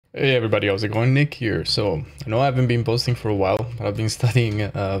Hey everybody, how's it going? Nick here. So, I know I haven't been posting for a while, but I've been studying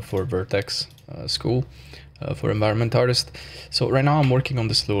for Vertex School for environment artist. So right now I'm working on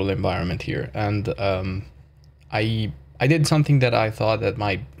this little environment here, and I did something that I thought that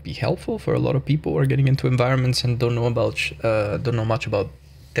might be helpful for a lot of people who are getting into environments and don't know much about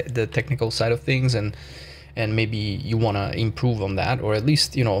the technical side of things, and maybe you want to improve on that, or at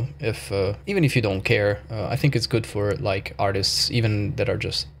least if even if you don't care, I think it's good for like artists even that are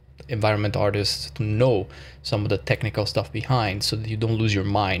just environment artists to know some of the technical stuff behind so that you don't lose your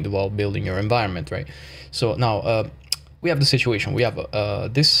mind while building your environment, right? So now we have the situation. We have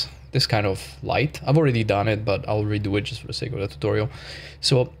this kind of light. I've already done it, but I'll redo it just for the sake of the tutorial.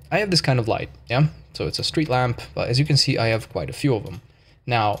 So I have this kind of light, yeah? So it's a street lamp, but as you can see, I have quite a few of them.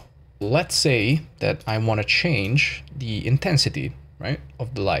 Now, let's say that I want to change the intensity, right,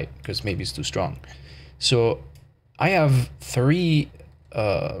 of the light, because maybe it's too strong. So I have three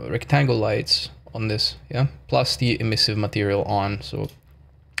rectangle lights on this, yeah, plus the emissive material on. So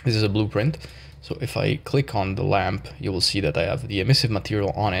this is a blueprint. So if I click on the lamp, you will see that I have the emissive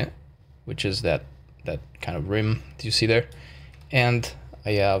material on it, which is that kind of rim that you see there, and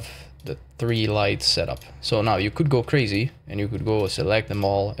I have the three lights set up. So now you could go crazy and you could go select them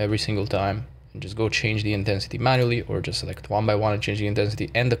all every single time and just go change the intensity manually, or just select one by one and change the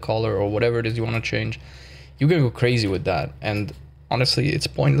intensity and the color or whatever it is you want to change. You can go crazy with that, and honestly, it's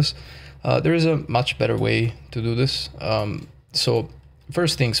pointless. There is a much better way to do this. So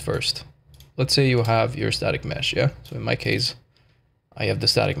first things first, let's say you have your static mesh, yeah? So in my case, I have the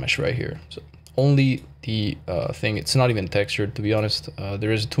static mesh right here. So only the thing, it's not even textured, to be honest.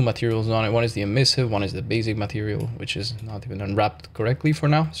 There is two materials on it. One is the emissive, one is the basic material, which is not even unwrapped correctly for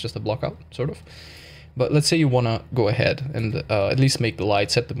now. It's just a block out, sort of. But let's say you want to go ahead and at least make the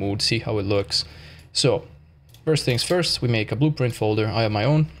light, set the mood, see how it looks. So first things first, we make a blueprint folder. I have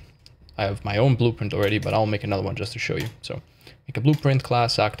my own blueprint already, but I'll make another one just to show you. So make a blueprint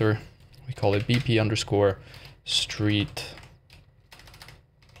class actor. We call it bp underscore street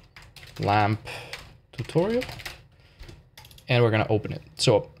lamp tutorial, and we're gonna open it.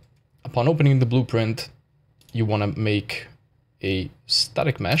 So upon opening the blueprint, you want to make a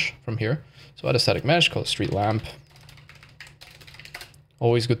static mesh from here. So add a static mesh called street lamp.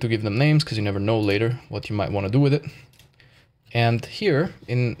 Always good to give them names because you never know later what you might want to do with it. And here,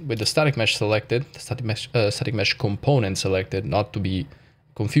 with the static mesh selected, the static mesh component selected, not to be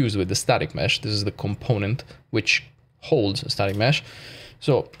confused with the static mesh. This is the component which holds a static mesh.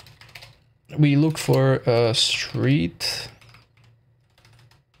 So we look for a street.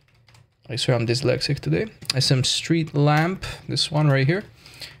 I swear I'm dyslexic today. SM street lamp, this one right here.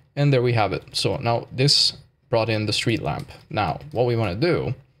 And there we have it. So now this brought in the street lamp. Now what we want to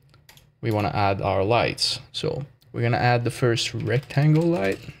do, we want to add our lights. So we're going to add the first rectangle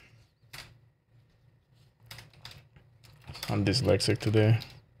light. I'm dyslexic today.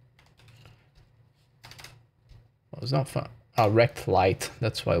 Well, it's not fun. Rect light,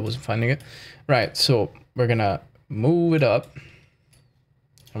 that's why I wasn't finding it. Right, so we're gonna move it up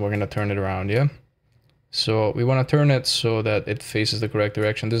and we're gonna turn it around, yeah? So we want to turn it so that it faces the correct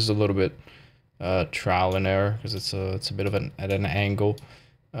direction. This is a little bit trial and error because it's a bit of at an angle.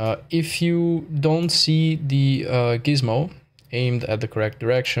 If you don't see the gizmo aimed at the correct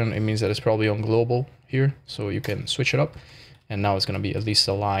direction, it means that it's probably on global here, so you can switch it up, and now it's going to be at least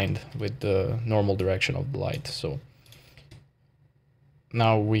aligned with the normal direction of the light. So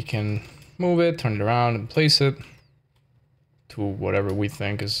now we can move it, turn it around, and place it to whatever we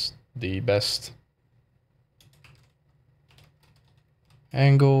think is the best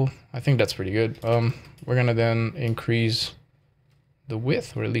angle. I think that's pretty good. We're gonna then increase the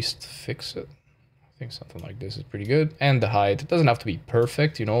width, or at least fix it. I think something like this is pretty good. And the height, it doesn't have to be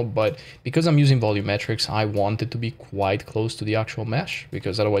perfect, you know, but because I'm using volumetrics, I want it to be quite close to the actual mesh,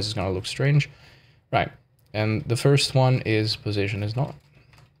 because otherwise it's gonna look strange. Right, and the first one is position is not,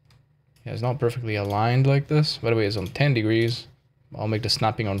 yeah, it's not perfectly aligned like this. By the way, it's on 10 degrees. I'll make the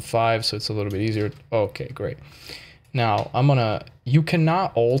snapping on 5, so it's a little bit easier. Okay, great. Now I'm gonna, you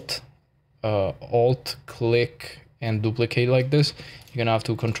cannot alt click and duplicate like this. You're gonna have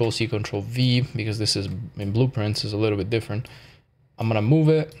to Control C, Control V, because this is in blueprints is a little bit different. I'm gonna move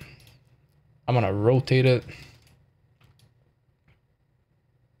it. I'm gonna rotate it.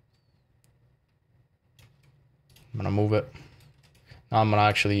 I'm gonna move it. Now I'm gonna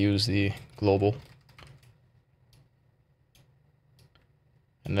actually use the global.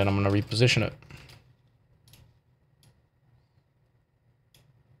 And then I'm gonna reposition it.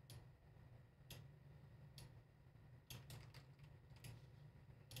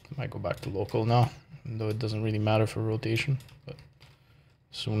 I might go back to local now, though it doesn't really matter for rotation, but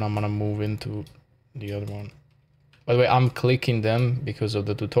Soon I'm gonna move into the other one. By the way, I'm clicking them because of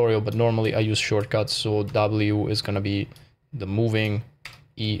the tutorial, but normally I use shortcuts. So W is gonna be the moving,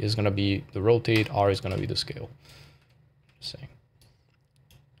 E is gonna be the rotate, R is gonna be the scale. Just saying.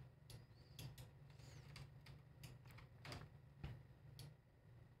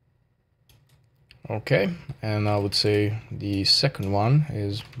 Okay, and I would say the second one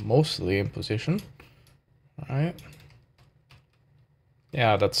is mostly in position. All right.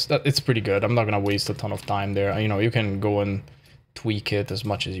 Yeah, it's pretty good. I'm not gonna waste a ton of time there. You know, you can go and tweak it as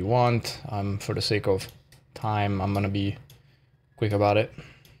much as you want. For the sake of time, I'm gonna be quick about it.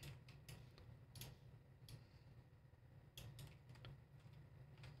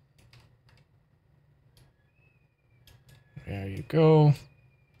 There you go.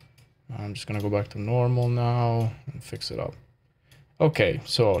 I'm just gonna go back to normal now and fix it up. Okay,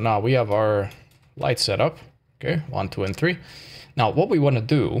 so now we have our light setup. Okay, 1, 2, and 3. Now, what we want to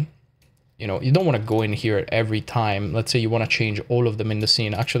do, you know, you don't want to go in here every time. Let's say you want to change all of them in the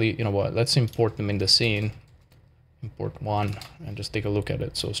scene. Actually, you know what? Let's import them in the scene. Import one and just take a look at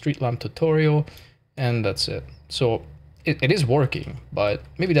it. So street lamp tutorial, and that's it. So it is working, but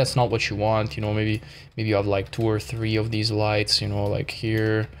maybe that's not what you want. You know, maybe you have like 2 or 3 of these lights, you know, like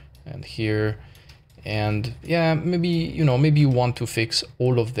here and here. And yeah, maybe, you know, maybe you want to fix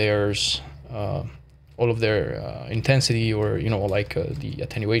all of theirs, intensity, or, you know, like the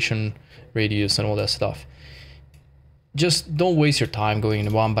attenuation radius and all that stuff. Just don't waste your time going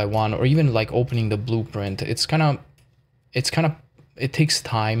in one by one, or even like opening the blueprint. It takes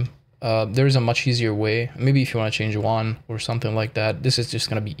time. There is a much easier way. Maybe if you want to change one or something like that, this is just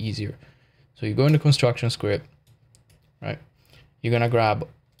going to be easier. So you go into construction script, right? You're going to grab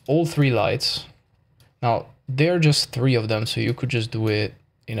all 3 lights. Now, there are just 3 of them, so you could just do it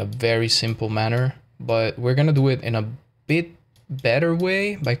in a very simple manner, but we're going to do it in a bit better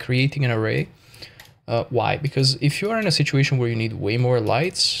way by creating an array. Why? Because if you are in a situation where you need way more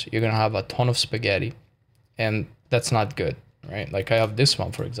lights, you're going to have a ton of spaghetti, and that's not good, right? Like I have this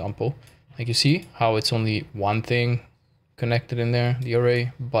one, for example. Like you see how it's only one thing connected in there, the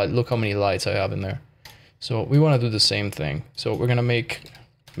array, but look how many lights I have in there. So we want to do the same thing. So we're going to make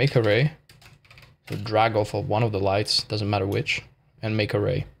array. So drag off of one of the lights, doesn't matter which, and make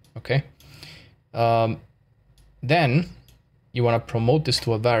array, okay? Then you want to promote this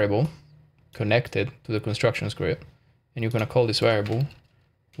to a variable connected to the construction script, and you're going to call this variable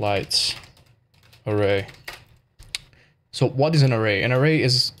lights array. So what is an array? An array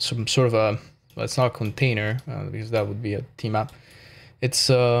is some sort of a, well, it's not a container, because that would be a tmap. It's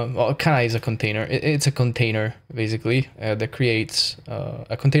well, it kind of is a container. It's a container basically that creates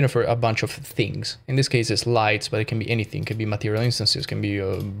a container for a bunch of things. In this case, it's lights, but it can be anything. It can be material instances, can be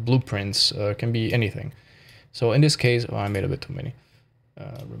blueprints, can be anything. So in this case, oh, I made a bit too many.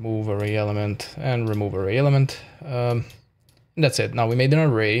 Remove array element and remove array element. And that's it. Now we made an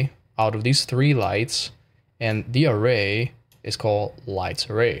array out of these 3 lights, and the array is called lights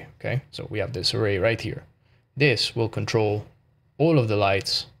array. Okay, so we have this array right here. This will control all of the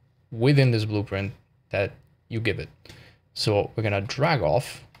lights within this blueprint that you give it. So we're gonna drag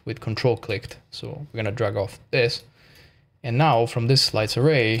off with control clicked. So we're gonna drag off this, and now from this lights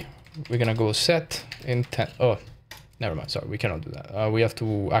array, we're gonna go set intent. Oh, never mind. Sorry, we cannot do that. We have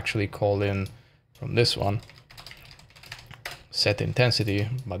to actually call in from this one, set intensity.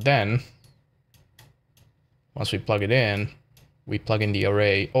 But then once we plug it in, we plug in the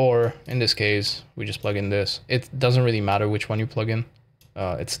array, or in this case, we just plug in this. It doesn't really matter which one you plug in.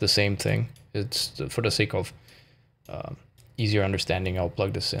 It's the same thing. It's for the sake of easier understanding, I'll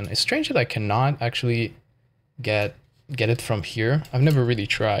plug this in. It's strange that I cannot actually get it from here. I've never really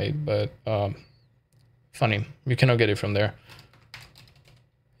tried, but funny, you cannot get it from there.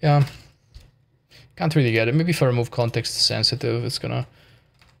 Yeah, can't really get it. Maybe if I remove context sensitive, it's gonna...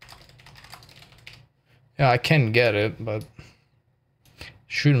 Yeah, I can get it, but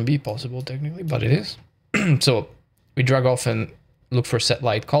shouldn't be possible technically, but it is. So we drag off and look for set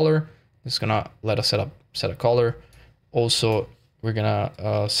light color. It's gonna let us set a color. Also, we're gonna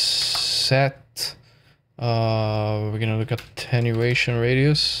we're gonna look at attenuation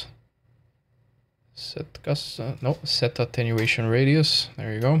radius. Set attenuation radius.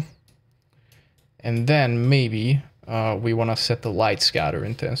 There you go. And then maybe we want to set the light scatter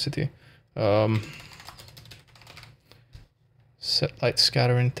intensity. Set light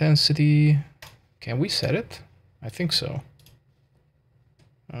scatter intensity. Can we set it? I think so.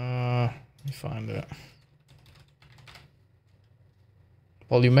 Let me find it.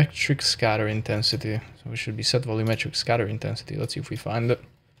 Volumetric scatter intensity. So we should be set volumetric scatter intensity. Let's see if we find it.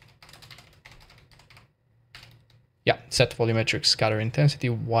 Yeah, set volumetric scatter intensity.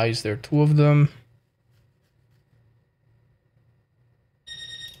 Why is there two of them?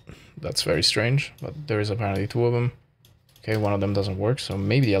 That's very strange, but there is apparently two of them. Okay, one of them doesn't work, so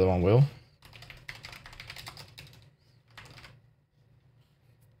maybe the other one will.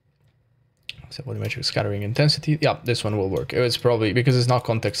 Set volumetric scattering intensity. Yeah, this one will work. It's probably, because it's not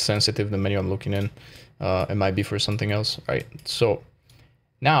context sensitive, the menu I'm looking in, it might be for something else, right? So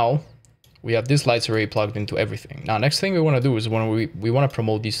now we have this lights array plugged into everything. Now, next thing we want to do is we want to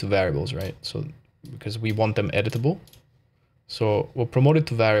promote these to variables, right? So because we want them editable. So we'll promote it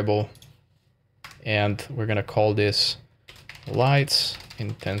to variable, and we're going to call this lights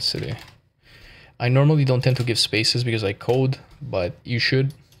intensity. I normally don't tend to give spaces because I code, but you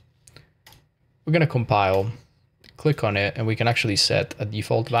should. We're going to compile, click on it, and we can actually set a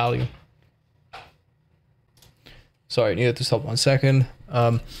default value. Sorry, I needed to stop 1 second.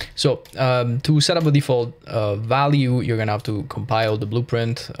 To set up a default value, you're going to have to compile the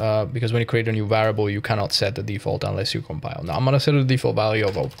blueprint because when you create a new variable, you cannot set the default unless you compile. Now, I'm going to set a default value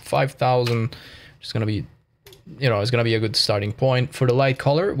of 5,000. It's going to be, it's going to be a good starting point. For the light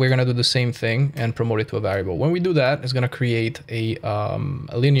color, we're going to do the same thing and promote it to a variable. When we do that, it's going to create a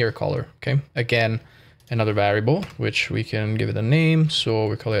linear color, okay? Again, another variable, which we can give it a name. So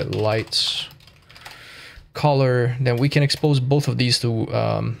we call it lights color. Then we can expose both of these to,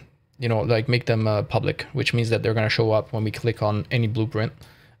 like make them public, which means that they're going to show up when we click on any blueprint.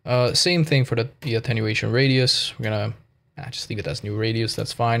 Same thing for the attenuation radius. We're going to just leave it as new radius.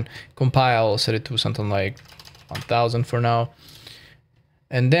 That's fine. Compile, set it to something like 1000 for now.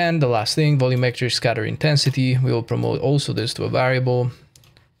 And then the last thing, volumetric scatter intensity. We will promote also this to a variable,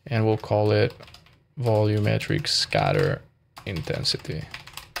 and we'll call it volumetric scatter intensity.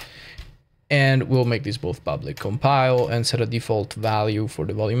 And we'll make these both public. Compile and set a default value for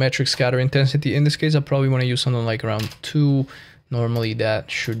the volumetric scatter intensity. In this case, I probably want to use something like around 2. Normally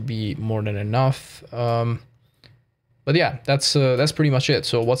that should be more than enough. But yeah, that's pretty much it.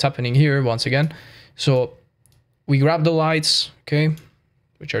 So what's happening here, once again, so we grab the lights, okay,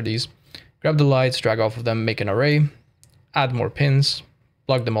 which are these. Grab the lights, drag off of them, make an array, add more pins,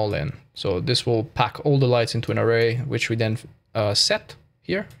 plug them all in. So this will pack all the lights into an array, which we then set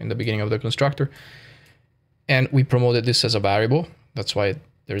here in the beginning of the constructor. And we promoted this as a variable. That's why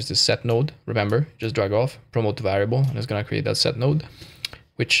there's this set node. Remember, just drag off, promote to variable, and it's going to create that set node,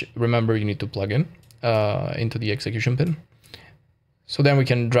 which remember you need to plug in into the execution pin. So then we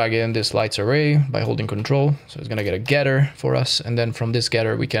can drag in this lights array by holding control. So it's going to get a getter for us. And then from this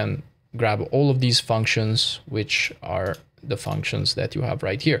getter, we can grab all of these functions, which are the functions that you have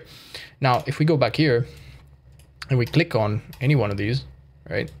right here. Now, if we go back here and we click on any one of these,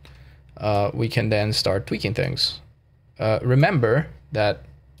 right, we can then start tweaking things. Remember that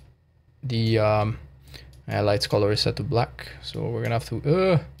the lights color is set to black. So we're going to have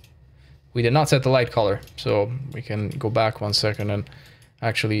to... we did not set the light color. So we can go back 1 second and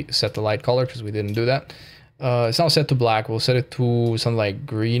actually set the light color because we didn't do that. It's now set to black. We'll set it to something like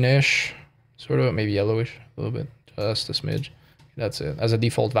greenish, sort of, maybe yellowish a little bit, just a smidge. That's it, as a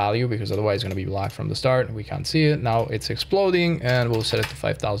default value, because otherwise it's going to be black from the start. We can't see it. Now it's exploding, and we'll set it to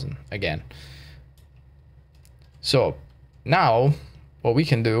 5,000 again. So now what we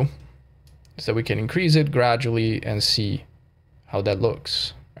can do is that we can increase it gradually and see how that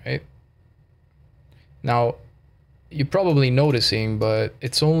looks, right? Now, you're probably noticing, but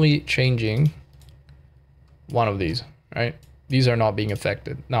it's only changing one of these, right? These are not being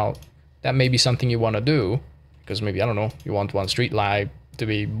affected. Now, that may be something you want to do, because maybe, I don't know, you want one street light to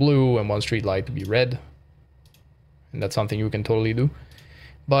be blue and one street light to be red. And that's something you can totally do.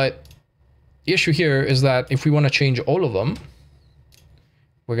 But the issue here is that if we want to change all of them,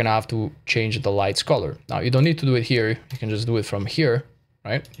 we're going to have to change the light's color. Now, you don't need to do it here. You can just do it from here,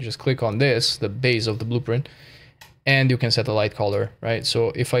 right? You just click on this, the base of the blueprint, and you can set the light color, right?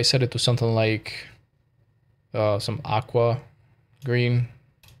 So if I set it to something like some aqua green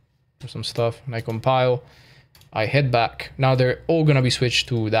or some stuff, and I compile, I head back. Now they're all going to be switched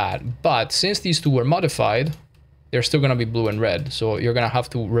to that. But since these two were modified, they're still going to be blue and red. So you're going to have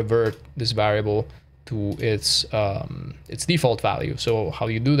to revert this variable to its default value. So how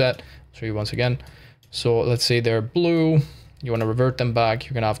you do that, I'll show you once again. So let's say they're blue. You want to revert them back.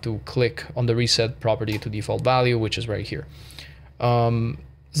 You're going to have to click on the reset property to default value, which is right here.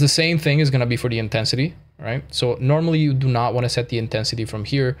 The same thing is going to be for the intensity, right? So normally you do not want to set the intensity from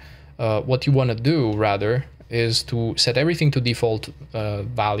here. What you want to do rather is to set everything to default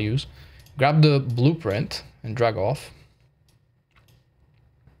values, grab the blueprint and drag off,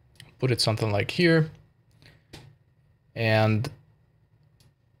 put it something like here, and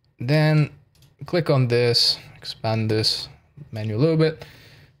then click on this, expand this menu a little bit,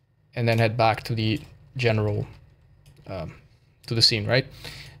 and then head back to the general, to the scene, right?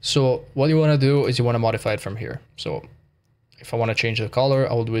 So what you want to do is you want to modify it from here. So if I want to change the color,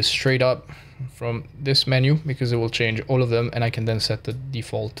 I will do it straight up from this menu because it will change all of them, and I can then set the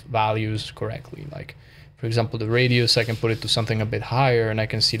default values correctly. Like, for example, the radius, I can put it to something a bit higher, and I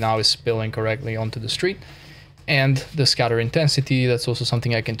can see now it's spilling correctly onto the street. And the scatter intensity, that's also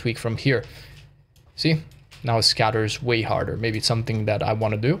something I can tweak from here. See, now it scatters way harder. Maybe it's something that I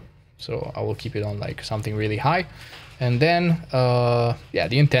want to do, so I will keep it on like something really high. And then, yeah,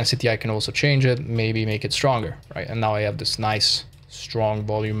 the intensity, I can also change it, maybe make it stronger, right? And now I have this nice, strong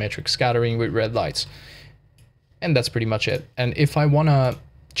volumetric scattering with red lights. And that's pretty much it. And if I want to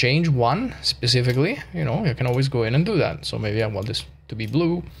change one specifically, you know, I can always go in and do that. So maybe I want this to be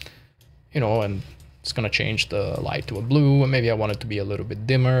blue, you know, and it's going to change the light to a blue. And maybe I want it to be a little bit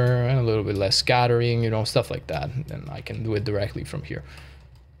dimmer and a little bit less scattering, you know, stuff like that. And I can do it directly from here.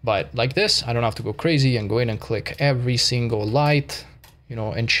 But like this, I don't have to go crazy and go in and click every single light, you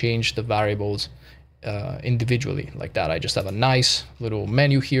know, and change the variables individually like that. I just have a nice little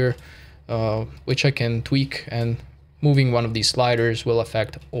menu here, which I can tweak, and moving one of these sliders will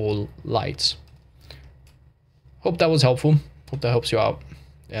affect all lights. Hope that was helpful. Hope that helps you out,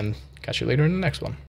 and catch you later in the next one.